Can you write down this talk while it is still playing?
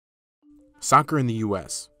Soccer in the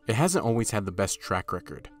US, it hasn't always had the best track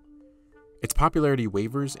record. Its popularity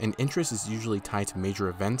wavers and interest is usually tied to major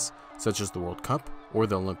events such as the World Cup or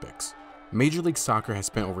the Olympics. Major League Soccer has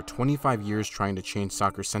spent over 25 years trying to change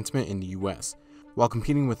soccer sentiment in the US, while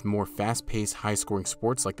competing with more fast-paced, high-scoring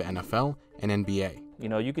sports like the NFL and NBA. You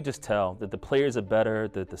know, you could just tell that the players are better,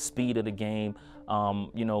 the speed of the game.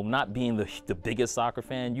 You know, not being the biggest soccer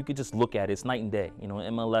fan, you could just look at it, it's night and day. You know,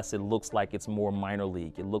 MLS, it looks like it's more minor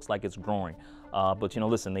league. It looks like it's growing. But, you know,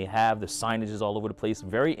 listen, they have the signages all over the place.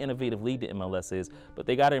 Very innovative league the MLS is, but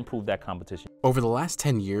they got to improve that competition. Over the last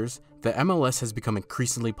 10 years, the MLS has become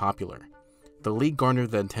increasingly popular. The league garnered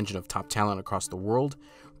the attention of top talent across the world,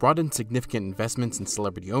 brought in significant investments in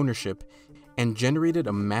celebrity ownership, and generated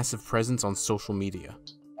a massive presence on social media.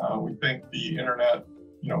 We think the internet,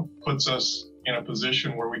 puts us in a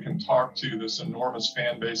position where we can talk to this enormous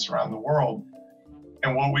fan base around the world.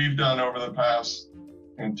 And what we've done over the past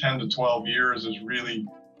 10 to 12 years is really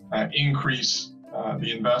increase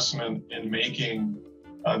the investment in making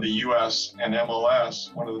the US and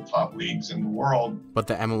MLS one of the top leagues in the world. But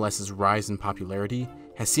the MLS's rise in popularity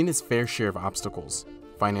has seen its fair share of obstacles,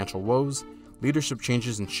 financial woes, leadership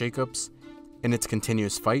changes and shakeups, and its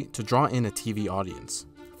continuous fight to draw in a TV audience.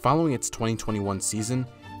 Following its 2021 season,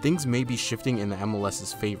 things may be shifting in the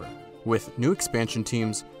MLS's favor, with new expansion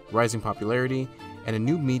teams, rising popularity, and a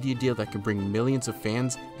new media deal that could bring millions of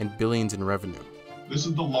fans and billions in revenue. This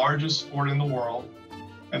is the largest sport in the world,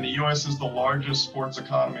 and the US is the largest sports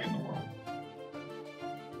economy in the world.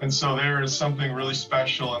 And so there is something really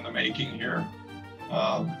special in the making here.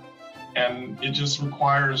 And it just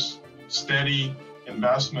requires steady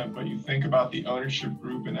investment, but you think about the ownership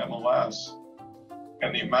group in MLS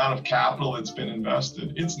and the amount of capital that's been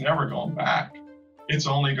invested, it's never going back. It's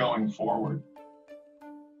only going forward.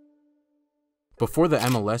 Before the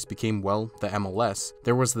MLS became, the MLS,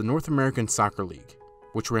 there was the North American Soccer League,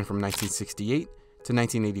 which ran from 1968 to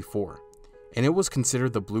 1984, and it was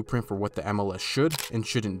considered the blueprint for what the MLS should and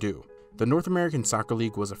shouldn't do. The North American Soccer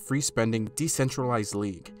League was a free-spending, decentralized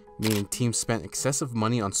league, meaning teams spent excessive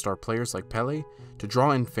money on star players like Pelé to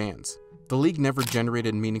draw in fans. The league never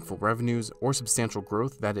generated meaningful revenues or substantial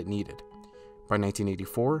growth that it needed. By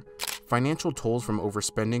 1984, financial tolls from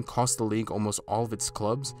overspending cost the league almost all of its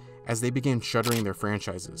clubs as they began shuttering their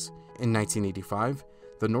franchises. In 1985,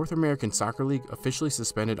 the North American Soccer League officially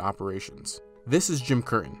suspended operations. This is Jim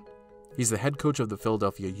Curtin. He's the head coach of the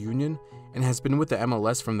Philadelphia Union and has been with the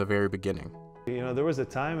MLS from the very beginning. You know, there was a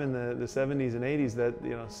time in the 70s and 80s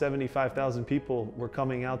that, 75,000 people were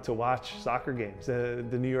coming out to watch soccer games. The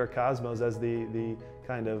New York Cosmos as the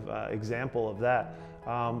kind of example of that.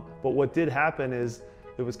 But what did happen is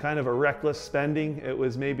it was kind of a reckless spending. It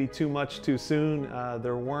was maybe too much too soon.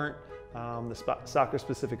 There weren't the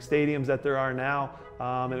soccer-specific stadiums that there are now,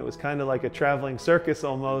 and it was kind of like a traveling circus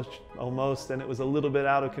almost, and it was a little bit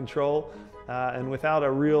out of control. And without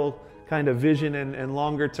a real kind of vision and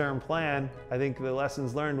longer-term plan, I think the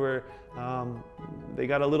lessons learned were they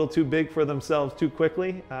got a little too big for themselves too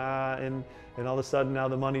quickly, and all of a sudden now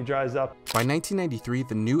the money dries up. By 1993,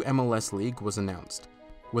 the new MLS League was announced,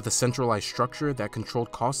 with a centralized structure that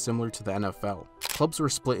controlled costs similar to the NFL. Clubs were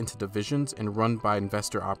split into divisions and run by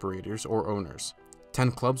investor operators or owners.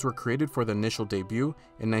 10 clubs were created for the initial debut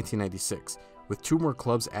in 1996, with 2 more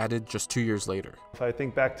clubs added just 2 years later. If I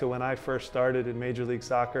think back to when I first started in Major League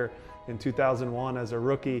Soccer in 2001 as a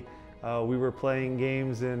rookie, we were playing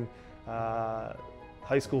games in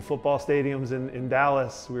high school football stadiums in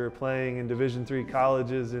Dallas. We were playing in Division III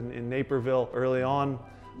colleges in Naperville. Early on,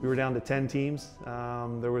 we were down to 10 teams.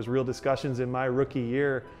 There was real discussions in my rookie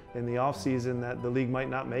year in the offseason that the league might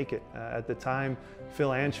not make it. At the time, Phil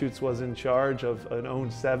Anschutz was in charge of and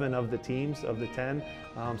owned 7 of the teams, of the 10.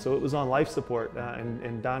 So it was on life support,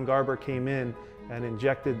 and Don Garber came in and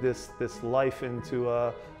injected this life into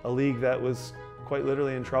a league that was quite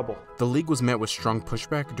literally in trouble. The league was met with strong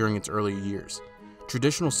pushback during its early years.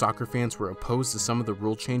 Traditional soccer fans were opposed to some of the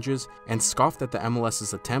rule changes and scoffed at the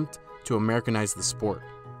MLS's attempt to Americanize the sport.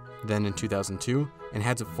 Then in 2002, it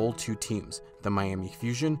had to fold 2 teams, the Miami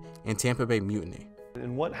Fusion and Tampa Bay Mutiny.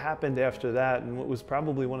 And what happened after that, and what was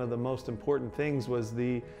probably one of the most important things, was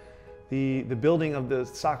the building of the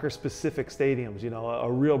soccer-specific stadiums,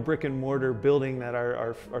 a real brick-and-mortar building that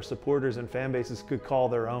our supporters and fan bases could call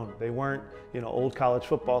their own. They weren't, old college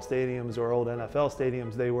football stadiums or old NFL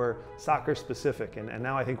stadiums. They were soccer-specific, and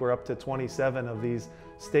now I think we're up to 27 of these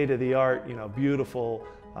state-of-the-art, beautiful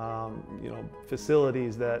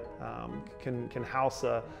facilities that can house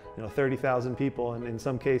 30,000 people, and in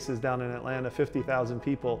some cases down in Atlanta, 50,000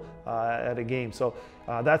 people at a game. So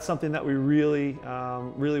that's something that we really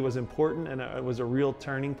was important, and it was a real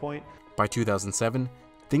turning point. By 2007,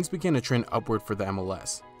 things began to trend upward for the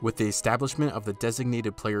MLS, with the establishment of the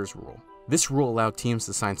designated players rule. This rule allowed teams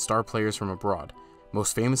to sign star players from abroad,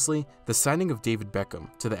 most famously, the signing of David Beckham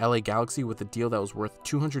to the LA Galaxy with a deal that was worth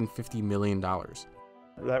 $250 million.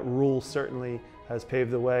 That rule certainly has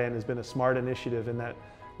paved the way and has been a smart initiative in that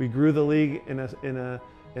we grew the league in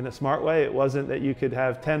a smart way. It wasn't that you could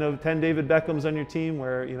have 10 David Beckhams on your team,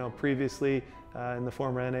 where previously in the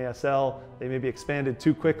former NASL they maybe expanded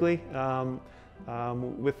too quickly.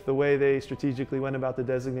 With the way they strategically went about the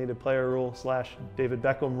designated player rule / David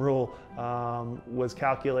Beckham rule was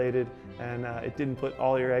calculated, and it didn't put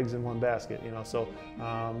all your eggs in one basket. So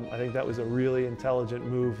I think that was a really intelligent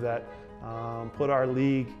move that put our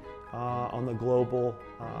league on the global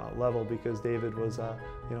level, because David was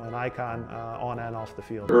an icon on and off the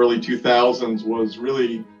field. Early 2000s was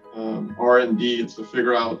really R&D. It's to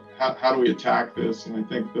figure out how do we attack this, and I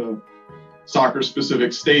think the soccer-specific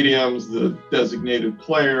stadiums, the designated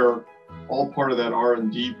player, all part of that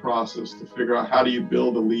R&D process to figure out how do you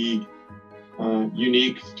build a league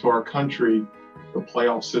unique to our country, the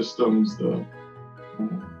playoff systems, the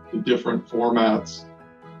different formats.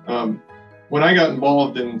 When I got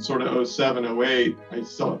involved in sort of 07, 08, I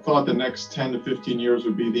thought the next 10 to 15 years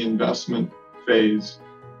would be the investment phase,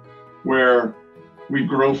 where we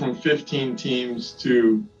grow from 15 teams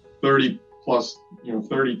to 30 plus,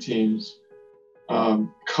 30 teams.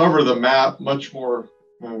 Cover the map much more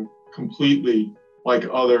completely like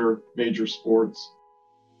other major sports.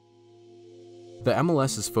 The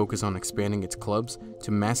MLS is focused on expanding its clubs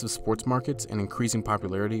to massive sports markets and increasing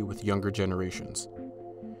popularity with younger generations.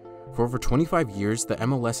 For over 25 years, the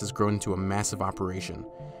MLS has grown into a massive operation.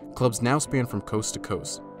 Clubs now span from coast to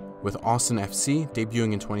coast, with Austin FC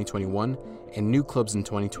debuting in 2021 and new clubs in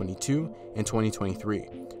 2022 and 2023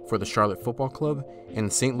 for the Charlotte Football Club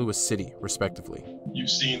and St. Louis City, respectively. You've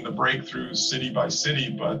seen the breakthroughs city by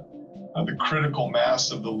city, but the critical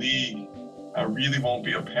mass of the league really won't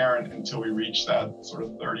be apparent until we reach that sort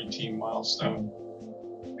of 30-team milestone.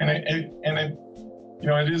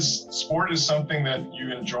 Sport is something that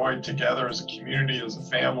you enjoy together as a community, as a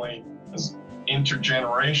family, as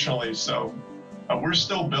intergenerationally. So we're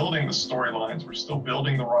still building the storylines, we're still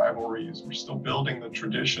building the rivalries, we're still building the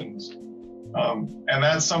traditions. And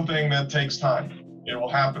that's something that takes time. It will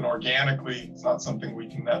happen organically. It's not something we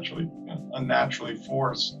can unnaturally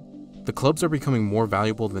force. The clubs are becoming more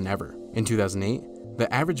valuable than ever. In 2008,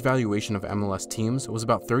 the average valuation of MLS teams was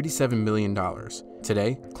about $37 million.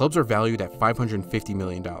 Today, clubs are valued at $550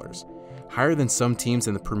 million, higher than some teams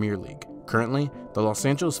in the Premier League. Currently, the Los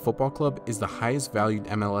Angeles Football Club is the highest valued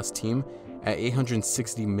MLS team at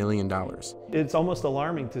 $860 million. It's almost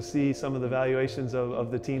alarming to see some of the valuations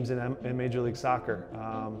of the teams in Major League Soccer,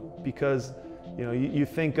 because you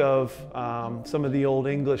think of some of the old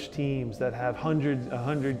English teams that have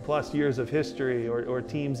 100 plus years of history, or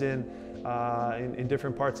teams in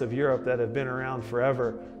different parts of Europe that have been around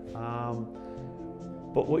forever.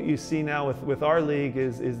 But what you see now with our league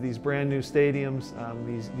is these brand new stadiums,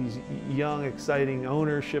 these young, exciting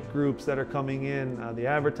ownership groups that are coming in, the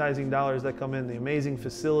advertising dollars that come in, the amazing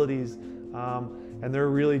facilities, and they're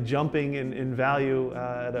really jumping in value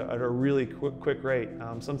at a really quick rate.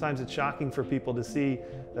 Sometimes it's shocking for people to see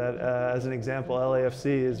that, as an example, LAFC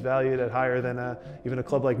is valued at higher than even a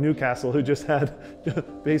club like Newcastle, who just had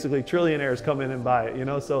basically trillionaires come in and buy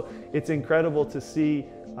it. So it's incredible to see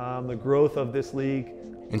the growth of this league.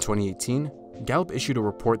 In 2018, Gallup issued a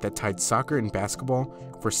report that tied soccer and basketball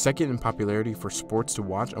for second in popularity for sports to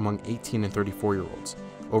watch among 18 and 34-year-olds,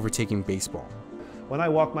 overtaking baseball. When I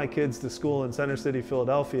walk my kids to school in Center City,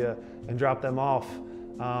 Philadelphia, and drop them off,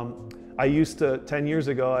 10 years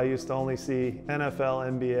ago, I used to only see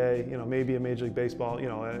NFL, NBA, maybe a Major League Baseball,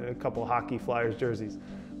 a couple hockey Flyers jerseys.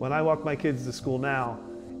 When I walk my kids to school now,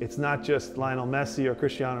 it's not just Lionel Messi or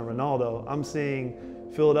Cristiano Ronaldo. I'm seeing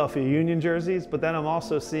Philadelphia Union jerseys, but then I'm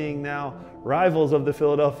also seeing now rivals of the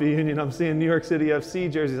Philadelphia Union. I'm seeing New York City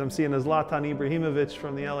FC jerseys. I'm seeing a Zlatan Ibrahimovic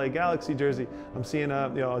from the LA Galaxy jersey. I'm seeing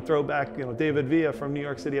a throwback, David Villa from New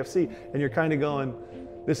York City FC. And you're kind of going,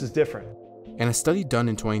 this is different. And a study done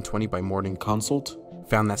in 2020 by Morning Consult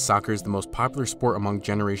found that soccer is the most popular sport among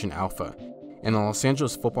Generation Alpha. And the Los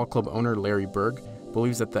Angeles Football Club owner Larry Berg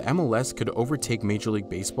believes that the MLS could overtake Major League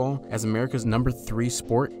Baseball as America's #3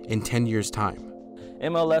 sport in 10 years' time.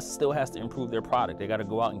 MLS still has to improve their product. They got to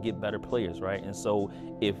go out and get better players, right? And so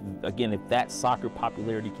if that soccer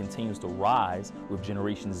popularity continues to rise with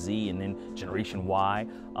Generation Z and then Generation Y,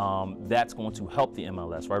 that's going to help the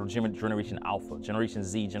MLS, right? Generation Alpha, Generation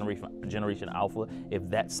Z, Generation Alpha. If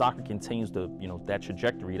that soccer continues to, that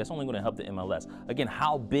trajectory, that's only going to help the MLS. Again,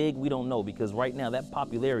 how big, we don't know, because right now that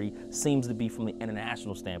popularity seems to be from the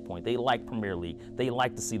international standpoint. They like Premier League. They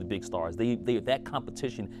like to see the big stars. That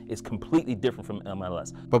competition is completely different from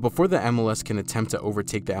MLS. But before the MLS can attempt to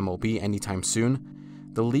overtake the MLB anytime soon,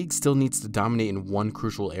 the league still needs to dominate in one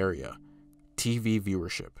crucial area: TV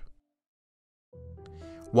viewership.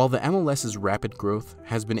 While the MLS's rapid growth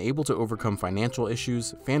has been able to overcome financial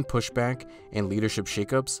issues, fan pushback, and leadership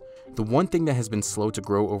shakeups, the one thing that has been slow to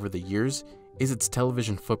grow over the years is its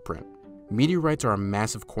television footprint. Media rights are a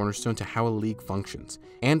massive cornerstone to how a league functions,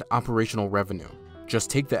 and operational revenue. Just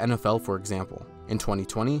take the NFL for example. In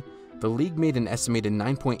 2020, the league made an estimated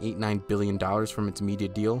 $9.89 billion from its media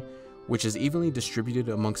deal, which is evenly distributed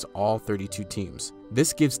amongst all 32 teams.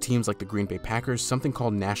 This gives teams like the Green Bay Packers something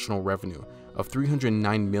called national revenue of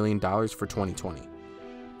 $309 million for 2020.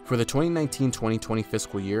 For the 2019-2020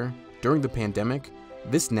 fiscal year, during the pandemic,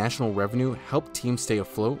 this national revenue helped teams stay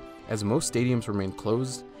afloat as most stadiums remained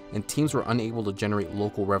closed and teams were unable to generate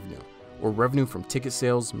local revenue, or revenue from ticket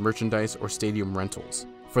sales, merchandise, or stadium rentals.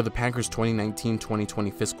 For the Packers'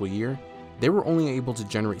 2019-2020 fiscal year, they were only able to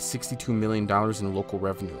generate $62 million in local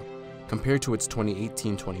revenue, compared to its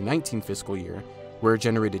 2018-2019 fiscal year, where it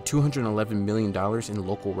generated $211 million in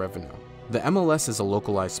local revenue. The MLS is a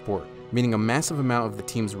localized sport, meaning a massive amount of the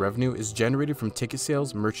team's revenue is generated from ticket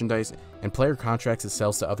sales, merchandise, and player contracts it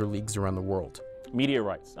sells to other leagues around the world. Media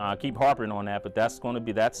rights. I keep harping on that, but that's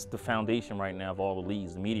the foundation right now of all the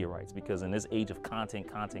leagues, the media rights, because in this age of content,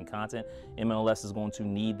 MLS is going to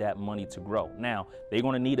need that money to grow. Now, they're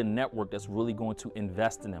going to need a network that's really going to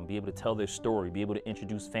invest in them, be able to tell their story, be able to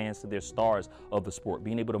introduce fans to their stars of the sport,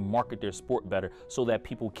 being able to market their sport better so that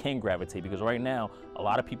people can gravitate, because right now, a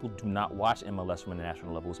lot of people do not watch MLS from a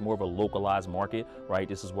national level. It's more of a localized market, right?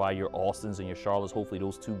 This is why your Austins and your Charlottes, hopefully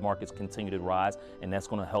those two markets continue to rise, and that's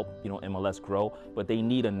going to help, MLS grow. But they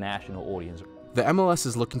need a national audience. The MLS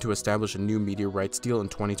is looking to establish a new media rights deal in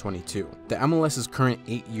 2022. The MLS's current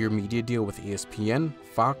 8-year media deal with ESPN,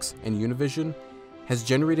 Fox, and Univision has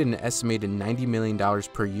generated an estimated $90 million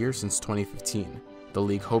per year since 2015. The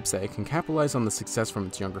league hopes that it can capitalize on the success from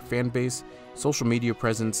its younger fan base, social media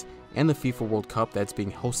presence, and the FIFA World Cup that's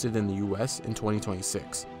being hosted in the US in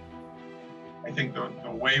 2026. I think the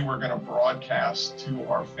way we're going to broadcast to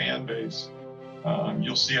our fan base,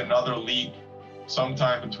 you'll see another league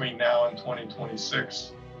sometime between now and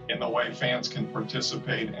 2026 in the way fans can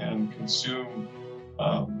participate and consume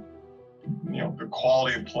the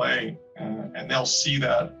quality of play, and they'll see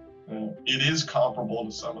that it is comparable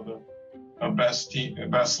to some of the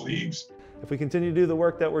best leagues. If we continue to do the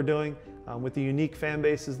work that we're doing with the unique fan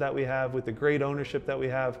bases that we have, with the great ownership that we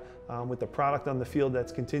have, with the product on the field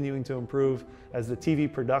that's continuing to improve, as the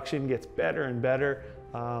TV production gets better and better,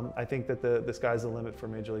 I think that the sky's the limit for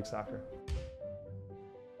Major League Soccer.